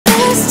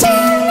Hey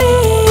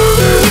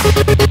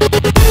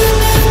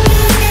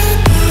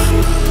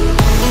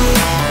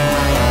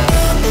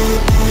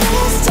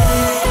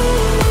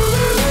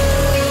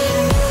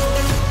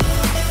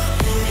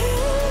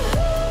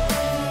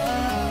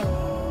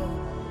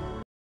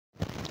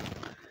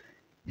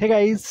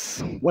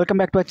guys welcome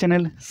back to our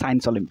channel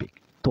science Olympic.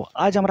 तो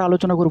आज আমরা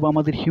আলোচনা করব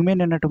আমাদের হিউম্যান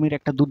অ্যানাটমির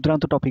একটা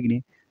দুর্দান্ত টপিক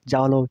নিয়ে, যা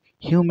হলো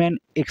হিউম্যান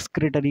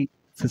এক্সক্রেটরি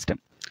সিস্টেম।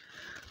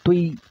 তো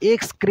এই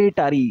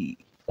এক্সক্রেটারি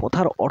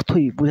কথার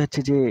অর্থই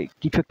বোঝাচ্ছে যে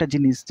কিছু একটা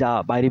জিনিস যা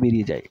বাইরে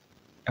বেরিয়ে যায়।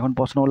 এখন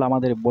প্রশ্ন হলো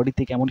আমাদের বডি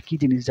থেকে এমন কি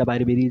জিনিস যা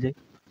বাইরে বেরিয়ে যায়।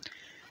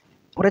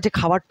 আমরা যে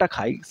খাবারটা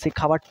খাই সেই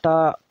খাবারটা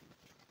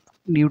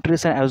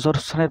নিউট্রিশন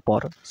অ্যাবজর্পশনের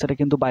পর সেটা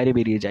কিন্তু বাইরে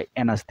বেরিয়ে যায়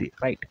অ্যানাস দিয়ে,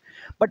 রাইট?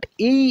 বাট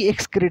এই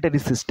এক্সক্রেটরি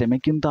সিস্টেমে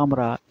কিন্তু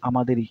আমরা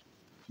আমাদের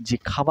যে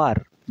খাবার,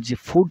 যে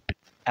ফুড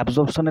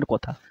অ্যাবজর্পশনের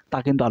কথা তা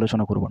কিন্তু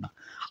আলোচনা করব না।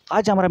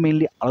 আজ আমরা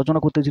মেইনলি আলোচনা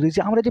করতে চলেছি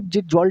যে আমরা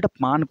যে জলটা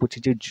পান করছি,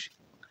 যে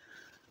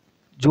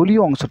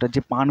জলীয় অংশটা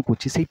যে পান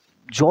করছি, সেই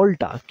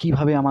জলটা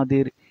কিভাবে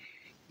আমাদের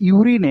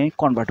ইউরিনে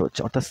কনভার্ট হচ্ছে,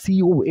 অর্থাৎ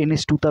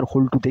CONH2 তার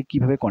হোল টুতে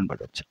কীভাবে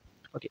কনভার্ট হচ্ছে।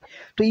 ওকে,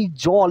 তো এই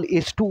জল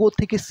H2O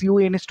থেকে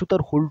CONH2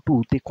 তার হোল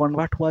টুতে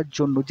কনভার্ট হওয়ার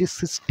জন্য যে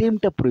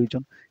সিস্টেমটা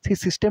প্রয়োজন, সেই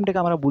সিস্টেমটাকে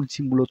আমরা বলছি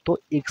মূলত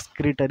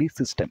এক্সক্রেটারি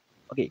সিস্টেম।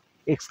 ওকে,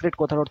 এক্সক্রেট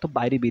কথার অর্থ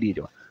বাইরে বেরিয়ে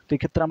যাওয়া। তো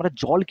এক্ষেত্রে আমরা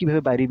জল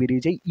কীভাবে বাইরে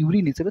বেরিয়ে যাই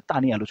ইউরিন হিসেবে তা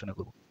নিয়ে আলোচনা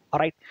করব।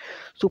 অলরাইট,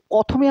 সো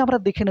প্রথমে আমরা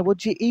দেখে নেব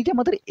যে এই যে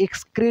আমাদের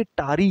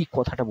এক্সক্রেটারি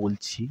কথাটা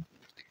বলছি,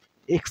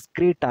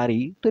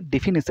 এক্সক্রেটারি তো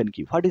ডেফিনেশন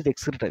কি, হোয়াট ইজ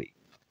এক্সক্রেটারি?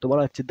 তো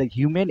বলা হচ্ছে the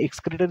human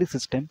এক্সক্রেটারি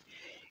system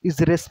is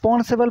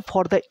responsible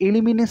for the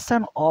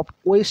elimination of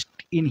waste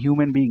in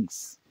human beings.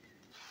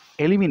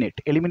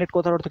 Eliminate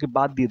কথার অর্থ কি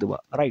বাদ দিয়ে দেওয়া,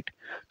 রাইট?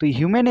 তো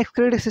হিউম্যান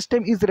এক্সক্রেটরি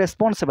সিস্টেম ইজ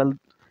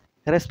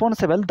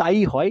রেসপন্সিবল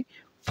দায়ী হয়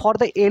for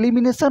the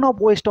elimination of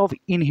West of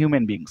in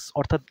human beings,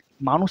 অর্থাৎ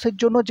মানুষের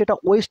জন্য যেটা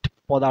ওয়েস্ট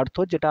পদার্থ,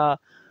 যেটা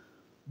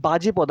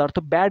বাজে পদার্থ,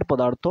 ব্যাড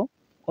পদার্থ,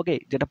 ওকে,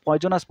 যেটা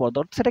পয়জনাস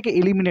পদার্থ, সেটাকে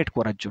এলিমিনেট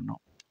করার জন্য।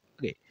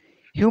 ওকে,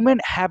 human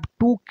have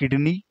to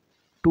kidney,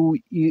 two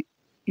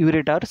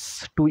ureters,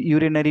 to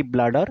urinary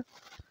bladder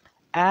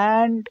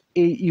and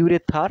a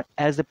urethra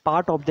as a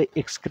part of the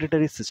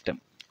excretory system.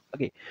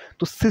 ওকে,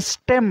 তো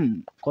সিস্টেম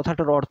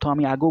কথাটার অর্থ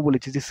আমি আগেও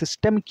বলেছি যে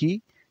সিস্টেম কি,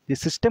 যে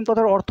সিস্টেম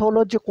কথার অর্থ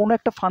হলো যে কোনো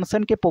একটা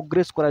ফাংশনকে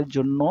প্রোগ্রেস করার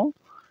জন্য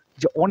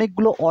যে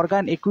অনেকগুলো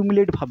অর্গান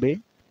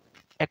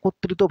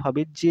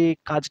একত্রিতভাবে যে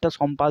কাজটা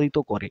সম্পাদিত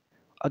করে।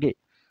 ওকে,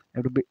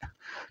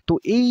 তো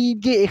এই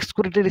যে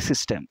এক্সক্রেটরি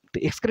সিস্টেম, তো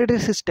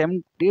এক্সক্রেটরি সিস্টেম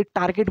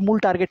এর মূল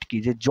টার্গেট কি,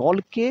 যে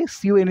জলকে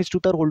CONH2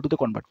 তার হোল টুতে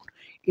কনভার্ট করে,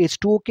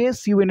 H2O কে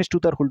CONH2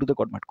 তার হোল টুতে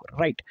কনভার্ট করে,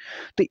 রাইট?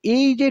 তো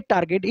এই যে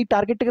টার্গেট, এই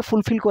টার্গেটটাকে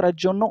ফুলফিল করার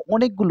জন্য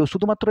অনেকগুলো,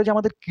 শুধুমাত্র যে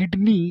আমাদের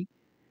কিডনি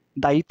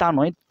দায়ী তা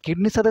নয়,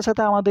 কিডনির সাথে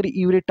সাথে আমাদের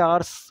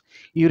ইউরেটার্স,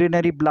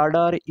 ইউরিনারি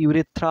ব্লাডার,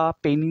 ইউরেথ্রা,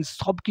 পেনিস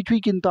সব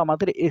কিছুই কিন্তু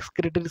আমাদের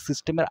এক্সক্রেটরি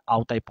সিস্টেমের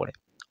আওতায় পড়ে।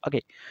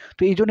 ওকে,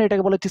 তো এই জন্য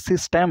এটাকে বলা হচ্ছে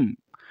system.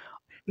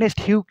 Next,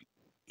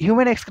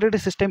 human excretory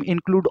system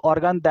include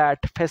organ that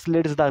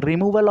facilitates the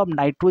removal of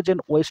nitrogen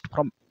waste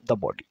from the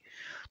body.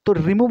 তো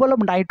রিমুভাল অফ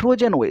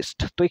নাইট্রোজেন ওয়েস্ট,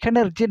 তো এখানে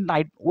যে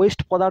ওয়েস্ট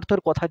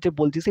পদার্থের কথা যে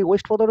বলছি, সেই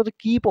ওয়েস্ট পদার্থ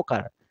কী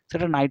প্রকার,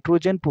 সেটা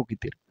নাইট্রোজেন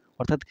প্রকৃতির,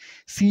 অর্থাৎ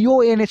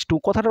CONH2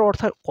 কথাটার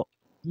অর্থ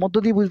মধ্য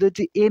দিয়ে বুঝতে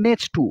হচ্ছে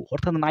NH2,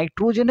 অর্থাৎ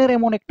নাইট্রোজেনের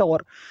এমন একটা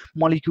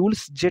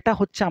মলিকিউলস যেটা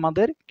হচ্ছে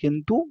আমাদের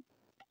কিন্তু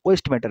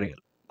ওয়েস্ট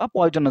ম্যাটেরিয়াল বা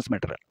poisonous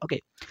material. Okay,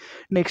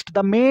 next,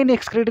 the main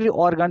এক্সক্রেটরি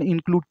organ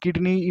include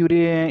kidney,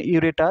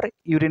 ureter,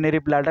 urinary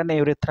bladder and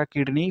urethra.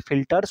 Kidney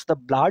filters the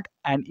blood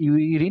and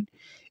urine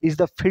is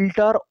the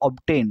filter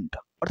obtained.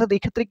 অর্থাৎ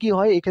এক্ষেত্রে কি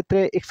হয়, এক্ষেত্রে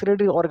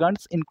এক্সক্রেটরি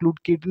organs include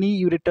kidney,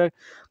 ureter,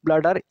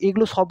 bladder,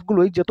 এগুলো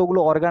সবগুলোই, যতগুলো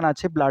organ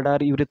আছে, ব্লাডার,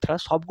 ইউরেথ্রা,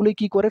 সবগুলোই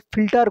কি করে,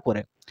 ফিল্টার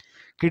করে।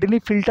 কিডনি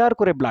ফিল্টার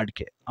করে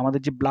ব্লাডকে, আমাদের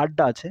যে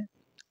ব্লাডটা আছে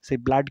সেই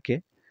ব্লাডকে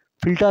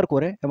ফিল্টার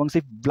করে, এবং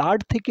সেই ব্লাড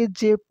থেকে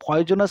যে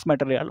পয়জনাস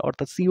ম্যাটেরিয়াল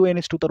অর্থাৎ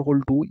CONH2 তার হোল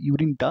টু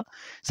ইউরিনটা,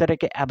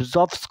 সেটাকে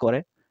অ্যাবজর্বস করে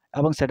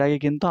এবং সেটাকে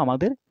কিন্তু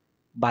আমাদের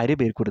বাইরে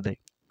বের করে দেয়।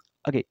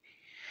 ওকে,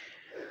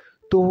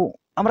 তো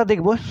আমরা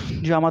দেখব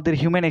যে আমাদের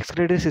হিউম্যান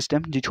এক্সক্রেটরি সিস্টেম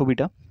যে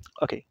ছবিটা।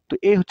 ওকে, তো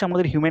এই হচ্ছে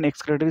আমাদের হিউম্যান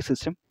এক্সক্রেটরি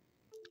সিস্টেম।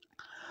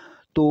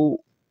 তো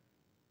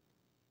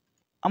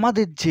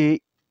আমাদের যে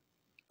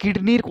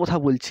কিডনির কথা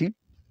বলছি,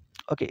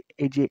 ওকে,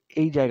 এই যে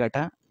এই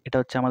জায়গাটা, এটা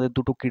হচ্ছে আমাদের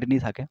দুটো কিডনি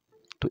থাকে।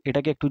 তো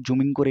এটাকে একটু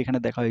জুমিং করে এখানে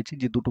দেখা হয়েছে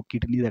যে দুটো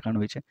কিডনি দেখানো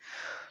হয়েছে।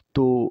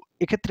 তো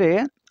এক্ষেত্রে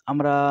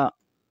আমরা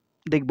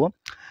দেখব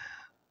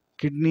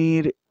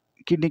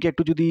কিডনিকে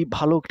একটু যদি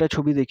ভালো একটা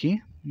ছবি দেখি,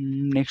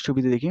 নেক্সট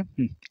ছবিতে দেখি,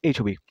 এই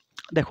ছবি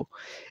দেখো,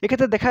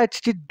 এক্ষেত্রে দেখা যাচ্ছে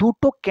যে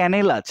দুটো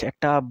ক্যানেল আছে,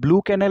 একটা ব্লু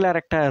ক্যানেল আর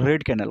একটা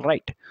রেড ক্যানেল,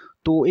 রাইট?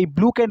 তো এই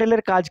ব্লু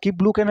ক্যানেলের কাজ কি,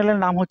 ব্লু ক্যানেলের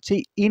নাম হচ্ছে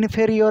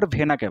ইনফেরিয়র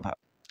ভেনা ক্যাভা,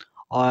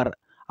 আর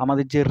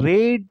আমাদের যে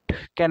রেড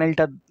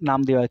ক্যানেলটার নাম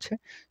দেওয়া আছে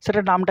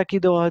সেটার নামটা কি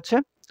দেওয়া হচ্ছে,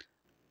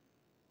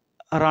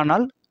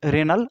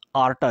 রেনাল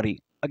আর্টারি।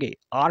 ওকে,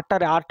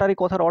 আর্টারি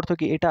কথার অর্থ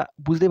কি, এটা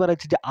বুঝতে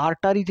পারছি যে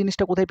আর্টারি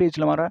জিনিসটা কোথায়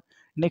পেয়েছিলাম আমরা।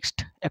 নেক্সট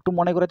একটু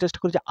মনে করার চেষ্টা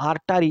করি যে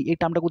আর্টারি এই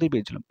টার্মটা কোথায়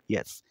পেয়েছিলাম।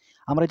 ইয়েস,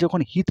 আমরা যখন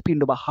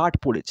হৃৎপিণ্ড বা হার্ট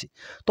পড়েছি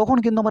তখন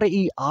কিন্তু আমরা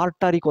এই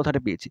আর্টারি কথাটা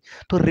পেয়েছি।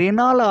 তো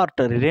রেনাল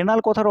আর্টারি, রেনাল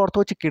কথার অর্থ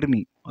হচ্ছে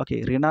কিডনি। ওকে,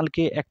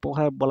 রেনালকে এক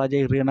প্রকার বলা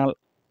যায় রেনাল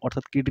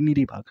অর্থাৎ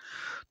কিডনিরই ভাগ।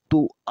 তো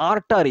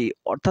আর্টারি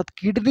অর্থাৎ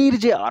কিডনির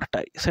যে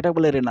আর্টারি সেটা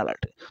বলে রেনাল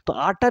আর্টারি। তো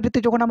আর্টারিতে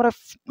যখন আমরা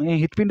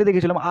হৃৎপিণ্ডে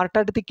দেখেছিলাম,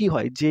 আর্টারিতে কি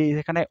হয় যে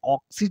এখানে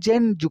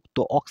অক্সিজেন যুক্ত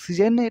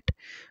অক্সিজেনেট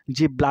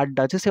যে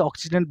ব্লাডটা আছে সেই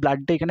অক্সিজেন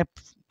ব্লাডটা এখানে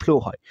ফ্লো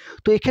হয়।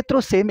 তো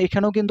এক্ষেত্রেও সেম,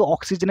 এখানেও কিন্তু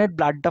অক্সিজেনেট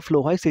ব্লাডটা ফ্লো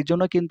হয়, সেই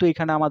জন্য কিন্তু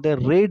এখানে আমাদের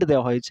রেড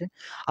দেওয়া হয়েছে।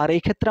 আর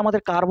এই ক্ষেত্রে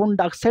আমাদের কার্বন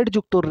ডাইঅক্সাইড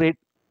যুক্ত রেড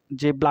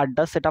যে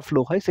ব্লাডটা সেটা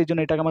ফ্লো হয়, সেই জন্য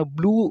এটাকে আমার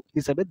ব্লু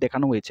হিসেবে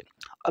দেখানো হয়েছে।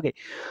 ওকে,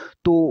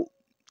 তো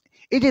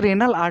এই যে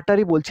রেনাল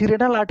আর্টারি বলছি,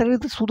 রেনাল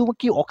আর্টারিতে শুধু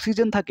কি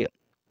অক্সিজেন থাকে?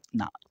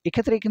 না,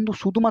 এক্ষেত্রে কিন্তু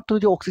শুধুমাত্র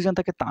যে অক্সিজেন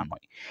থাকে তা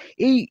নয়।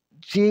 এই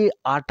যে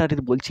আর্টারি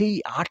বলছি, এই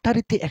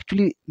আর্টারিতে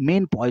অ্যাকচুয়ালি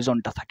মেন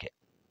পয়জনটা থাকে।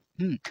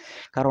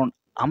 কারণ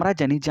আমরা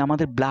জানি যে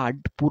আমাদের ব্লাড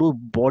পুরো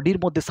বডির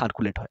মধ্যে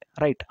সার্কুলেট হয়,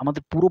 রাইট?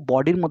 আমাদের পুরো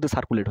বডির মধ্যে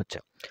সার্কুলেট হচ্ছে।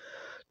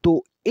 তো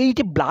এই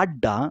যে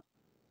ব্লাডটা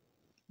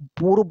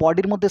পুরো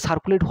বডির মধ্যে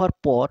সার্কুলেট হওয়ার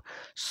পর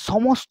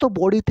সমস্ত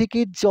বডি থেকে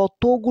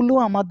যতগুলো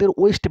আমাদের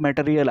ওয়েস্ট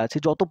ম্যাটেরিয়াল আছে,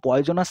 যত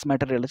পয়জনাস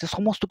ম্যাটেরিয়াল আছে,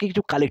 সমস্ত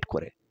কিছু কালেক্ট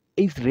করে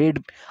এই রেড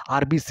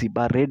আরবিসি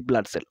বা রেড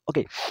ব্লাড সেল।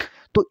 ওকে,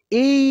 তো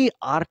এই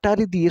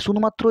আর্টারি দিয়ে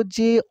শুধুমাত্র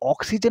যে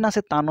অক্সিজেন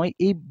আসে তা নয়,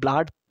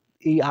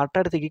 এই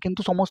আর্টারি থেকে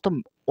কিন্তু সমস্ত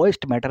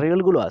ওয়েস্ট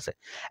ম্যাটেরিয়ালগুলো আসে,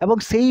 এবং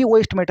সেই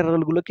ওয়েস্ট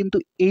ম্যাটেরিয়ালগুলো কিন্তু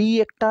এই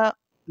একটা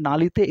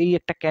নালিতে, এই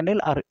একটা ক্যানেল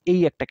আর এই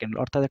একটা ক্যানেল,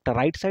 অর্থাৎ একটা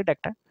রাইট সাইড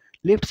একটা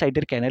লেফট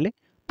সাইডের ক্যানেলে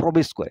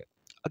প্রবেশ করে।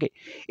 ওকে,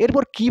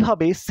 এরপর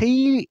কিভাবে সেই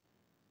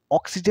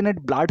অক্সিজেনেট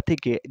ব্লাড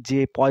থেকে যে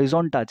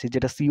পয়জনটা আছে,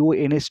 যেটা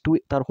CONH2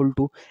 তার হোল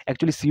টু,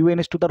 অ্যাকচুয়ালি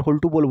CONH2 তার হোল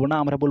টু বলবো না,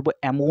 আমরা বলবো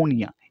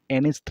অ্যামোনিয়া,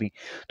 NH3।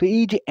 তো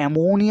এই যে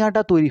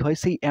অ্যামোনিয়াটা তৈরি হয়,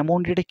 সেই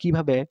অ্যামোনিয়াটা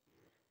কিভাবে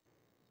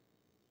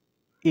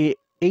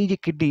এই যে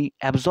কিডনি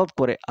অ্যাবজর্ব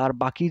করে, আর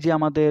বাকি যে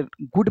আমাদের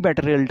গুড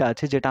ম্যাটেরিয়ালটা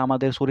আছে, যেটা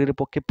আমাদের শরীরের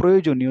পক্ষে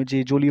প্রয়োজনীয় যে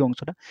জলীয়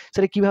অংশটা,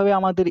 সেটা কিভাবে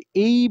আমাদের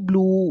এই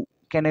ব্লু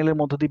ক্যানেলের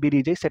মধ্য দিয়ে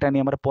বেরিয়ে যায়, সেটা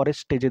নিয়ে আমরা পরের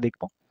স্টেজে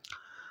দেখব।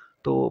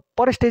 তো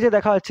পরের স্টেজে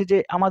দেখা যাচ্ছে যে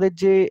আমাদের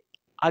যে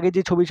আগে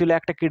যে ছবি ছিল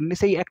একটা কিডনি,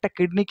 সেই একটা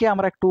কিডনিকে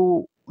আমরা একটু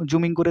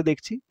জুমিং করে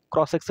দেখছি,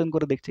 ক্রস সেকশন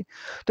করে দেখছি।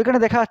 তো এখানে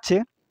দেখা যাচ্ছে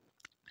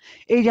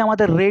এই যে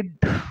আমাদের রেড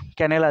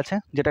ক্যানেল আছে,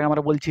 যেটাকে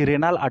আমরা বলছি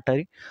রেনাল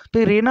আর্টারি। তো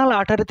এই রেনাল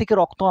আর্টারি থেকে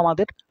রক্ত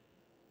আমাদের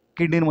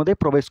কিডনির মধ্যে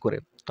প্রবেশ করে।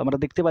 তো আমরা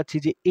দেখতে পাচ্ছি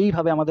যে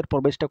এইভাবে আমাদের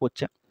প্রবেশটা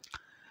করছে।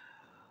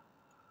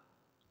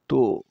 তো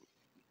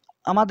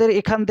আমাদের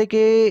এখান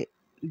থেকে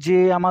যে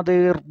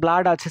আমাদের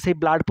ব্লাড আছে, সেই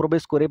ব্লাড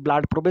প্রবেশ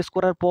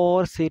করার পর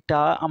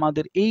সেটা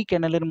আমাদের এই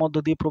ক্যানেলের মধ্য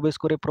দিয়ে প্রবেশ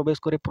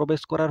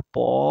করার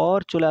পর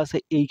চলে আসে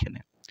এইখানে।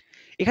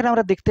 এখানে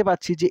আমরা দেখতে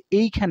পাচ্ছি যে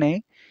এইখানে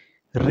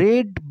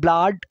রেড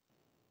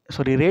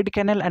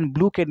ক্যানেল অ্যান্ড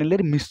ব্লু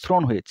ক্যানেলের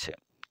মিশ্রণ হয়েছে।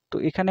 তো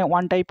এখানে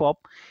ওয়ান টাইপ অফ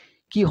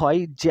কি হয়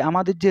যে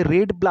আমাদের যে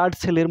রেড ব্লাড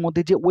সেলের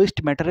মধ্যে যে ওয়েস্ট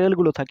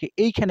ম্যাটেরিয়ালগুলো থাকে,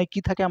 এইখানে কি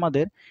থাকে,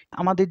 আমাদের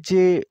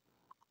যে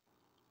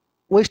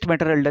ওয়েস্ট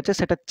ম্যাটেরিয়ালটা আছে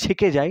সেটা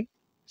ছেকে যায়,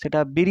 সেটা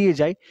বেরিয়ে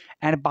যায়,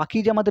 অ্যান্ড বাকি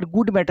যে আমাদের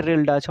গুড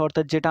ম্যাটেরিয়ালটা আছে,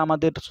 অর্থাৎ যেটা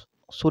আমাদের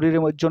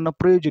শরীরের জন্য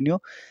প্রয়োজনীয়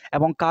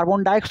এবং কার্বন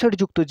ডাইঅক্সাইড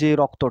যুক্ত যে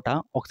রক্তটা,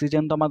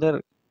 অক্সিজেন তো আমাদের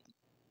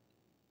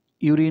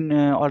ইউরিন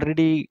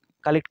অলরেডি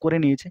কালেক্ট করে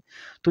নিয়েছে,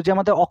 তো যে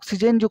আমাদের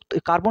অক্সিজেন যুক্ত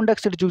কার্বন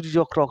ডাইঅক্সাইড যুক্ত যে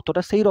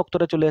রক্তটা, সেই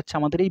রক্তটা চলে যাচ্ছে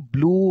আমাদের এই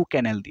ব্লু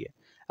ক্যানেল দিয়ে,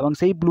 এবং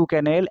সেই ব্লু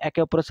ক্যানেল একে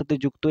অপরের সাথে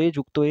যুক্ত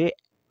হয়ে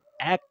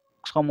এক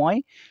সময়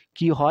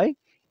কি হয়,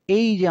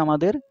 এই যে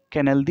আমাদের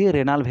ক্যানেল দিয়ে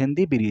রেনাল ভেন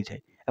দিয়ে বেরিয়ে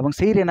যায়, এবং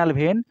সেই রেনাল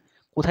ভেন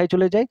কোথায়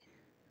চলে যায়,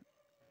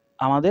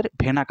 আমাদের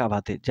ভেনা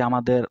কাভাতে, যে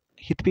আমাদের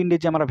হৃৎপিণ্ডের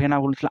যে আমরা ভেনা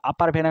বলছিলাম,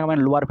 আপার vena CAVA,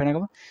 lower vena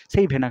CAVA,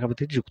 সেই ভেনা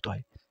কাভাতে যুক্ত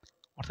হয়,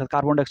 অর্থাৎ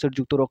কার্বন ডাইঅক্সাইড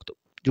যুক্ত রক্ত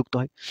যুক্ত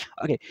হয়।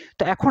 ওকে,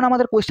 তো এখন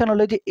আমাদের কোয়েশ্চেন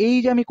হলো যে এই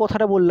যে আমি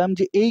কথাটা বললাম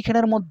যে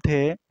এইখানের মধ্যে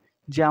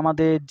যে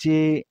আমাদের যে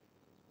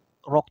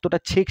রক্তটা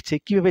ছেঁকছে,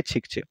 কিভাবে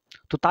ছেঁকছে,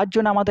 তো তার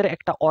জন্য আমাদের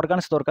একটা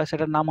অর্গানস দরকার,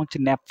 সেটার নাম হচ্ছে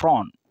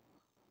নেফ্রন।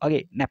 ওকে,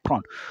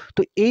 নেফ্রন।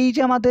 তো এই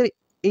যে আমাদের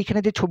এইখানে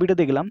যে ছবিটা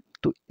দেখলাম,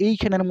 তো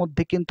এইখানের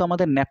মধ্যে কিন্তু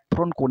আমাদের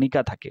নেফ্রন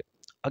কণিকা থাকে।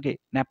 ওকে,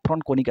 নেফ্রন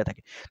কণিকা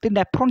থাকে। তো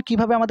নেফ্রন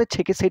কিভাবে আমাদের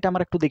ছেঁকে সেটা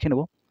আমরা একটু দেখে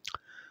নেব।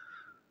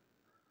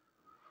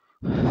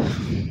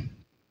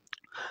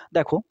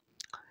 দেখো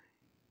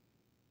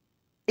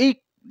এই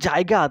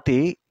জায়গাতে,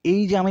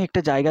 এই যে আমি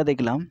একটা জায়গা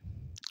দেখলাম,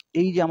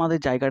 এই যে আমাদের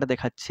জায়গাটা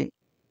দেখাচ্ছে,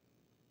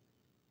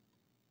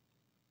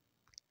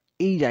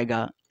 এই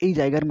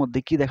জায়গার মধ্যে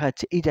কি দেখা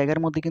যাচ্ছে, এই জায়গার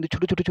মধ্যে কিন্তু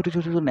ছোট ছোট ছোট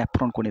ছোট ছোট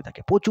ন্যাফ্রন কণি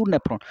থাকে, প্রচুর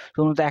ন্যাফ্রন,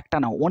 শুধুমাত্র একটা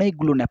না,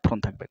 অনেকগুলো ন্যাফ্রন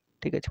থাকবে,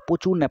 ঠিক আছে,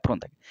 প্রচুর ন্যাফ্রন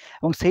থাকে।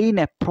 এবং সেই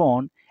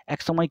ন্যাফ্রন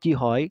এক সময় কি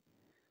হয়,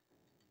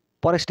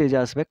 পরের স্টেজে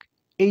আসবে।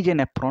 এই যে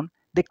ন্যাফ্রন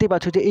দেখতেই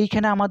পাচ্ছ যে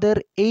এইখানে আমাদের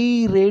এই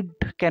রেড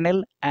ক্যানেল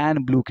অ্যান্ড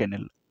ব্লু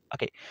ক্যানেল।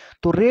 ওকে,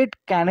 তো রেড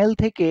ক্যানেল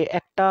থেকে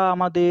একটা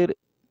আমাদের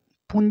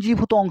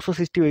পুঞ্জীভূত অংশ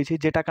সৃষ্টি হয়েছে,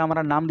 যেটাকে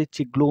আমরা নাম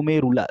দিচ্ছি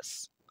গ্লোমেরুলাস,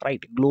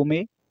 রাইট?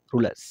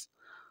 গ্লোমেরুলাস,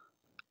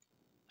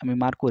 আমি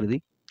মার্ক করে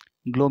দিই,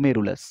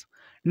 গ্লোমেরুলাস।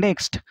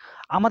 নেক্সট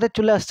আমাদের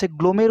চলে আসছে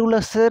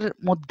গ্লোমেরুলাসের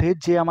মধ্যে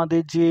যে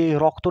আমাদের যে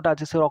রক্তটা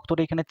আছে, সেই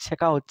রক্তটা এখানে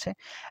ছেঁকা হচ্ছে,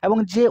 এবং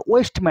যে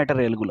ওয়েস্ট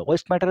ম্যাটেরিয়াল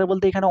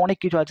বলতে এখানে অনেক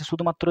কিছু আছে,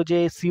 শুধুমাত্র যে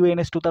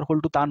CONH2 তার হোল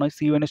টু তা নয়,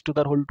 CONH2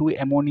 তার হোল টু,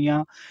 অ্যামোনিয়া,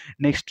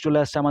 নেক্সট চলে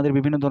আসছে আমাদের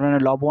বিভিন্ন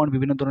ধরনের লবণ,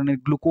 বিভিন্ন ধরনের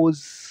গ্লুকোজ,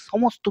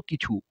 সমস্ত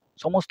কিছু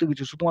সমস্ত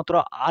কিছু শুধুমাত্র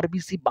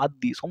আরবিসি বাদ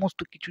দিয়ে সমস্ত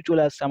কিছু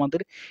চলে আসছে আমাদের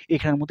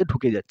এখানের মধ্যে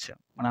ঢুকে যাচ্ছে,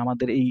 মানে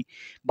আমাদের এই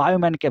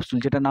বায়োম্যান ক্যাপসুল,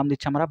 যেটা নাম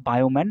দিচ্ছে আমরা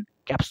বায়োম্যান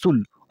ক্যাপসুল।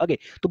 ওকে,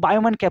 তো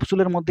বায়োম্যান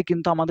ক্যাপসুলের মধ্যে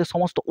কিন্তু আমাদের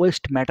সমস্ত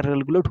ওয়েস্ট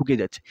ম্যাটেরিয়ালগুলো ঢুকে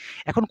যাচ্ছে।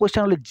 এখন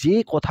কোয়েশ্চেন হলো, যে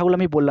কথাগুলো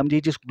আমি বললাম, যে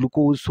এই যে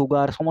গ্লুকোজ,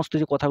 সুগার, সমস্ত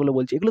যে কথাগুলো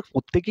বলছি, এগুলো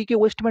প্রত্যেকেই কি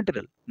ওয়েস্ট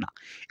ম্যাটেরিয়াল? না,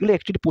 এগুলো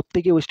অ্যাকচুয়ালি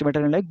প্রত্যেকেই ওয়েস্ট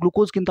ম্যাটেরিয়াল নয়।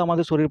 গ্লুকোজ কিন্তু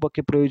আমাদের শরীরের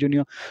পক্ষে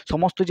প্রয়োজনীয়।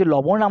 সমস্ত যে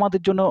লবণ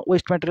আমাদের জন্য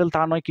ওয়েস্ট ম্যাটেরিয়াল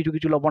তা নয়, কিছু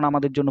কিছু লবণ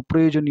আমাদের জন্য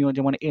প্রয়োজনীয়,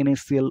 যেমন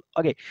NaCl।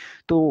 ওকে,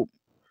 তো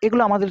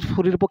এগুলো আমাদের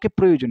শরীরের পক্ষে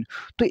প্রয়োজনীয়।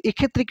 তো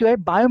এক্ষেত্রে কী হয়,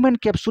 বায়োম্যান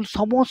ক্যাপসুল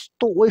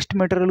সমস্ত ওয়েস্ট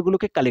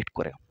ম্যাটেরিয়ালগুলোকে কালেক্ট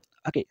করে।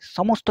 ওকে,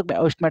 সমস্ত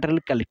ওয়েস্ট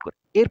ম্যাটেরিয়াল কালেক্ট করে,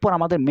 এরপর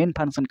আমাদের মেন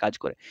ফাংশন কাজ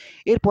করে।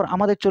 এরপর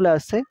আমাদের চলে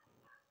আসছে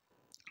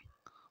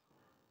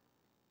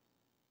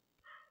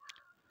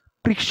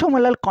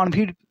প্রিক্সোমেলাল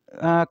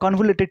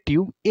কনভলিউটেড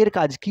টিউব। এর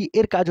কাজ কি?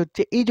 এর কাজ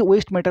হচ্ছে এই যে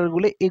ওয়েস্ট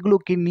ম্যাটেরিয়ালগুলো,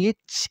 এগুলোকে নিয়ে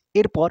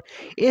এরপর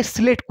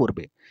সিলেক্ট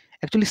করবে।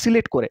 অ্যাকচুয়ালি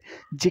সিলেক্ট করে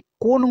যে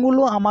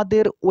কোনগুলো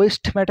আমাদের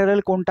ওয়েস্ট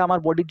ম্যাটেরিয়াল, কোনটা আমার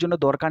বডির জন্য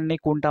দরকার নেই,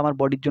 কোনটা আমার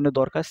বডির জন্য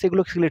দরকার,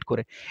 সেগুলো সিলেক্ট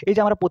করে। এই যে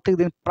আমরা প্রত্যেক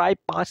দিন প্রায়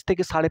 5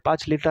 থেকে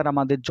 5.5 লিটার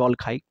আমাদের জল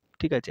খাই,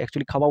 ঠিক আছে,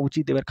 অ্যাকচুয়ালি খাওয়া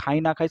উচিত। এবার খাই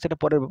না খাই সেটা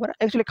পরের ব্যাপার,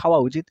 অ্যাকচুয়ালি খাওয়া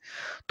উচিত।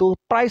 তো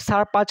প্রায়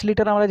 5.5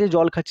 লিটার আমরা যে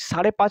জল খাচ্ছি,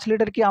 5.5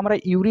 লিটার কি আমরা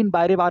ইউরিন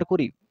বাইরে বার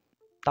করি?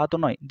 তা তো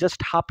নয়, জাস্ট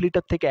 1/2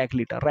 লিটার থেকে 1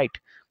 লিটার, রাইট?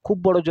 খুব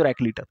বড় জোর 1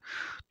 লিটার।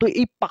 তো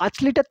এই 5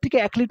 লিটার থেকে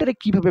 1 লিটারে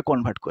কিভাবে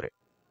কনভার্ট করে?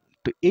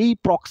 তো এই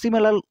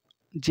প্রক্সিমেলাল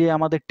যে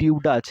আমাদের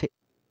টিউবটা আছে,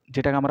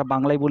 যেটাকে আমরা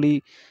বাংলায় বলি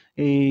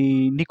এই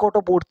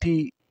নিকটবর্তী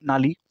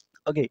নালী।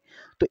 ওকে,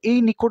 তো এই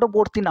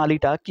নিকটবর্তী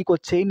নালীটা কি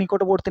করছে? এই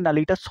নিকটবর্তী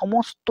নালীটা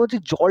সমস্ত যে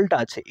জলটা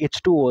আছে,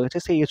 H2O আছে,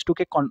 সেই H2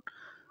 কে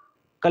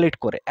কালেক্ট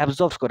করে,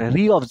 অ্যাবজর্ব করে,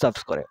 রিঅবজার্ভ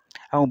করে,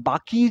 এবং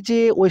বাকি যে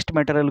ওয়েস্ট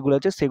ম্যাটেরিয়ালগুলো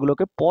আছে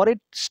সেগুলোকে পরের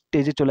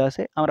স্টেজে চলে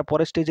আসে। আমরা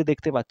পরের স্টেজে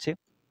দেখতে পাচ্ছি,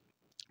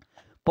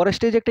 পরের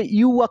স্টেজে একটা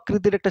ইউ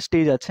আকৃতির একটা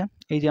স্টেজ আছে,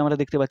 এই যে আমরা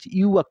দেখতে পাচ্ছি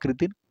ইউ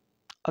আকৃতির।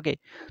 ওকে,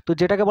 তো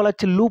যেটাকে বলা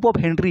হচ্ছে লুপ অফ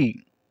হেনরি।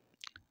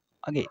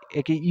 ওকে,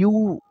 একে ইউ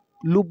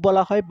লুপ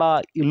বলা হয় বা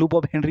লুপ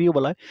অফ হেনরিও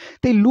বলা হয়।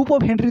 তো এই লুপ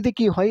অফ হেনরিতে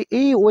কি হয়,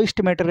 এই ওয়েস্ট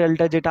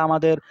ম্যাটেরিয়ালটা যেটা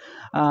আমাদের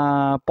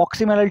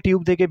প্রক্সিমেলাল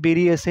টিউব থেকে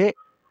বেরিয়ে এসে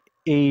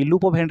এই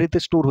লুপ অফ হেনরিতে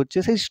স্টোর হচ্ছে,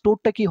 সেই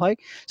স্টোরটা কি হয়,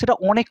 সেটা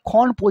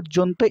অনেকক্ষণ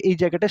পর্যন্ত এই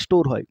জায়গাটা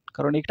স্টোর হয়।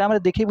 কারণ এটা আমরা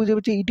দেখে বুঝে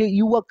পাচ্ছি এটা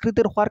ইউ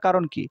আকৃতির হওয়ার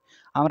কারণ কি,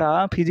 আমরা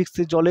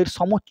ফিজিক্সে জলের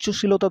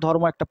সমোচ্চশীলতা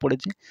ধর্ম একটা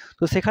পড়েছি।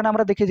 তো সেখানে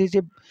আমরা দেখেছি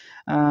যে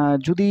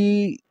যদি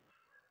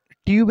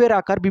টিউবের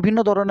আকার বিভিন্ন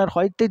ধরনের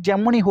হয়, তো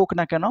যেমনই হোক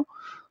না কেন,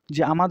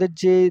 যে আমাদের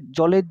যে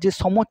জলের যে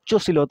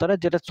সমোচ্চশীলতাটা,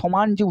 যেটা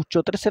সমান যে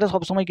উচ্চতাটা, সেটা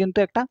সবসময় কিন্তু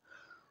একটা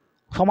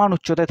সমান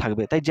উচ্চতায়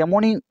থাকবে, তাই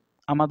যেমনই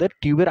আমাদের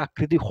টিউবের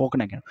আকৃতি হোক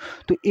না কেন।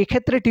 তো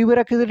এক্ষেত্রে টিউবের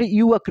আকৃতিটা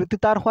ইউ আকৃতি,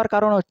 তার হওয়ার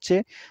কারণ হচ্ছে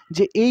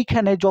যে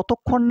এইখানে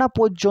যতক্ষণ না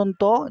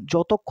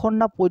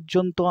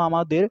পর্যন্ত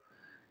আমাদের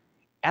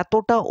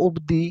এতটা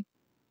অবধি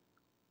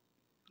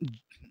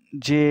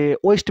যে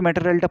ওয়েস্ট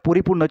ম্যাটেরিয়ালটা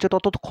পরিপূর্ণ হচ্ছে,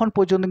 ততক্ষণ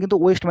পর্যন্ত কিন্তু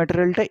ওয়েস্ট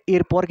ম্যাটেরিয়ালটা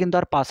এরপর কিন্তু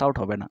আর পাস আউট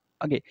হবে না।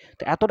 ওকে,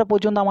 তো এতটা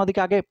পর্যন্ত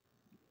আমাদেরকে আগে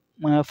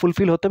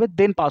ফুলফিল হতে হবে,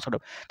 দেন পাস আউট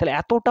হবে। তাহলে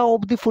এতটা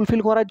অবধি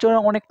ফুলফিল করার জন্য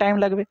অনেক টাইম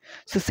লাগবে।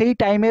 সেই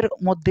টাইমের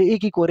মধ্যে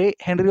কী করে,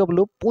 হেনরি অফ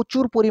লুপ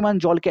প্রচুর পরিমাণ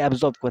জলকে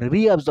অ্যাবজর্ব করে,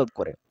 রিঅ্যাবজর্ব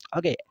করে।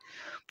 ওকে,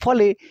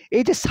 ফলে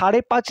এই যে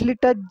 5.5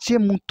 লিটার যে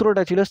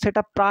মূত্রটা ছিল,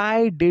 সেটা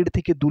প্রায় 1.5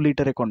 থেকে 2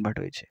 লিটারে কনভার্ট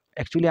হয়েছে।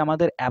 অ্যাকচুয়ালি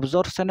আমাদের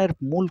অ্যাবজর্পশনের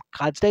মূল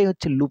কাজটাই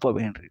হচ্ছে লুপ অফ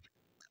হেনরির।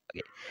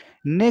 ওকে,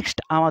 নেক্সট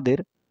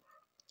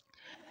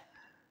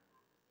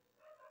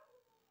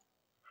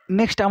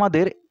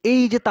আমাদের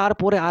এই যে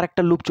তারপরে আর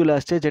একটা লুপ চলে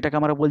আসছে, যেটাকে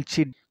আমরা বলছি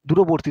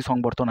দূরবর্তী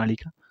সংবর্ত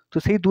নালিকা। তো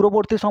সেই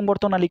দূরবর্তী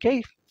সংবর্ত নালিকায়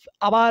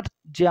আবার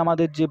যে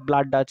আমাদের যে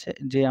ব্লাডটা আছে,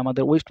 যে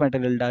আমাদের ওয়েস্ট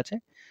ম্যাটেরিয়ালটা আছে,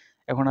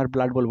 এখন আর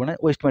ব্লাড বলবো না,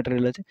 ওয়েস্ট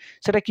ম্যাটেরিয়াল আছে,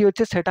 সেটা কি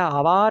হচ্ছে, সেটা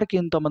আবার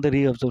কিন্তু আমাদের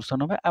রিঅবজর্পশন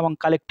হবে এবং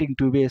কালেক্টিং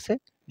টিউবে এসে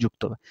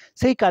যুক্ত হবে।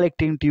 সেই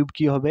কালেক্টিং টিউব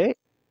কি হবে,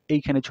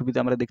 এইখানে ছবিতে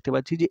আমরা দেখতে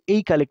পাচ্ছি যে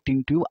এই কালেক্টিং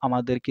টিউব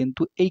আমাদের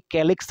কিন্তু এই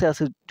ক্যালেক্সে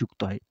আসে যুক্ত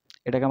হয়।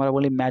 এটাকে আমরা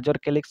বলি মেজর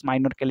ক্যালেক্স,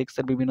 মাইনর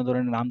ক্যালেক্সের বিভিন্ন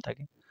ধরনের নাম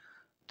থাকে,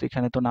 তো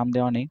এখানে তো নাম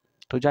দেওয়া নেই।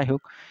 তো যাই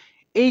হোক,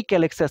 এই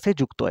ক্যালেক্সে আসে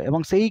যুক্ত হয় এবং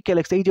সেই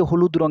ক্যালেক্স, এই যে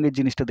হলুদ রঙের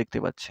জিনিসটা দেখতে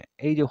পাচ্ছে,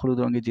 এই যে হলুদ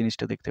রঙের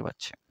জিনিসটা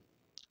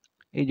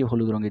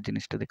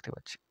দেখতে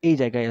পাচ্ছে, এই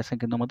জায়গায় এসে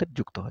কিন্তু আমাদের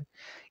যুক্ত হয়।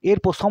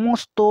 এরপর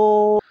সমস্ত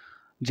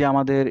যে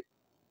আমাদের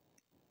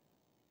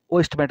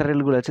ওয়েস্ট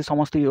ম্যাটেরিয়ালগুলো আছে,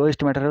 সমস্ত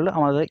ওয়েস্ট ম্যাটেরিয়াল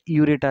আমাদের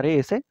ইউরেটারে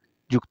এসে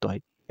যুক্ত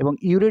হয় এবং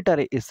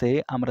ইউরেটারে এসে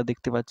আমরা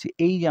দেখতে পাচ্ছি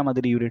এই যে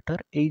আমাদের ইউরেটার,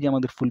 এই যে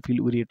আমাদের ফুলফিল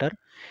ইউরেটার,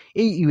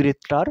 এই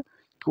ইউরেটার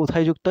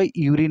কোথায় যুক্ত হয়,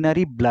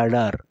 ইউরিনারি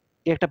ব্লাডার।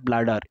 একটা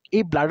ব্লাডার,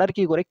 এই ব্লাডার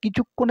কি করে,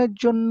 কিছুক্ষণের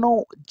জন্য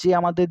যে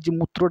আমাদের যে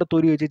মূত্রটা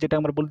তৈরি হয়েছে, যেটা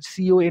আমরা বলছি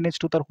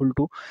CONH2 তার হোল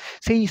টু,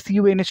 সেই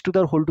CONH2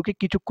 তার হোল টুকে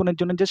কিছুক্ষণের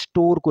জন্য যে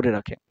স্টোর করে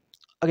রাখে।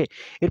 ওকে,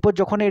 এরপর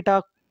যখন এটা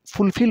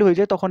ফুলফিল হয়ে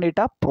যায় তখন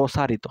এটা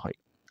প্রসারিত হয়।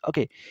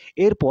 ওকে,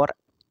 এরপর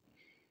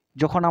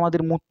যখন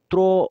আমাদের মূত্র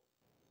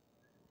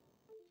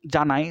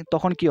জানায়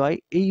তখন কি হয়,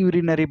 এই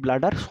ইউরিনারি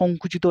ব্লাডার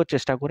সংকুচিত হওয়ার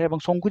চেষ্টা করে এবং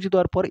সংকুচিত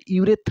হওয়ার পর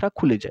ইউরেথ্রা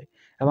খুলে যায়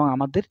এবং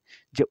আমাদের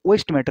যে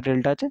ওয়েস্ট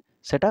ম্যাটেরিয়ালটা আছে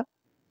সেটা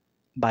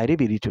বাইরে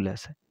বেরিয়ে চলে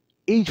আসে।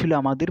 এই ছিল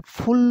আমাদের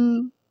ফুল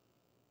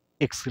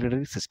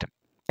এক্সক্রিটরি সিস্টেম।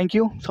 থ্যাংক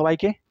ইউ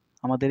সবাইকে।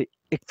 আমাদের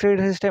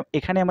এক্সক্রিটরি সিস্টেম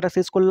এখানে আমরা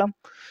শেষ করলাম।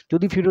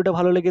 যদি ভিডিওটা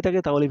ভালো লেগে থাকে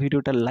তাহলে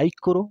ভিডিওটা লাইক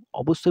করো,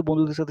 অবশ্যই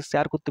বন্ধুদের সাথে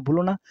শেয়ার করতে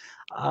ভুলো না।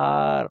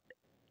 আর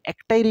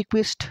একটাই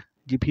রিকোয়েস্ট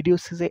যে ভিডিও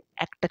শেষে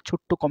একটা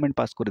ছোট্ট কমেন্ট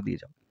পাস করে দিয়ে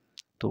যাও।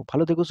 তো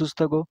ভালো থেকো, সুস্থ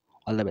থাকো,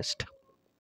 অল দ্য বেস্ট।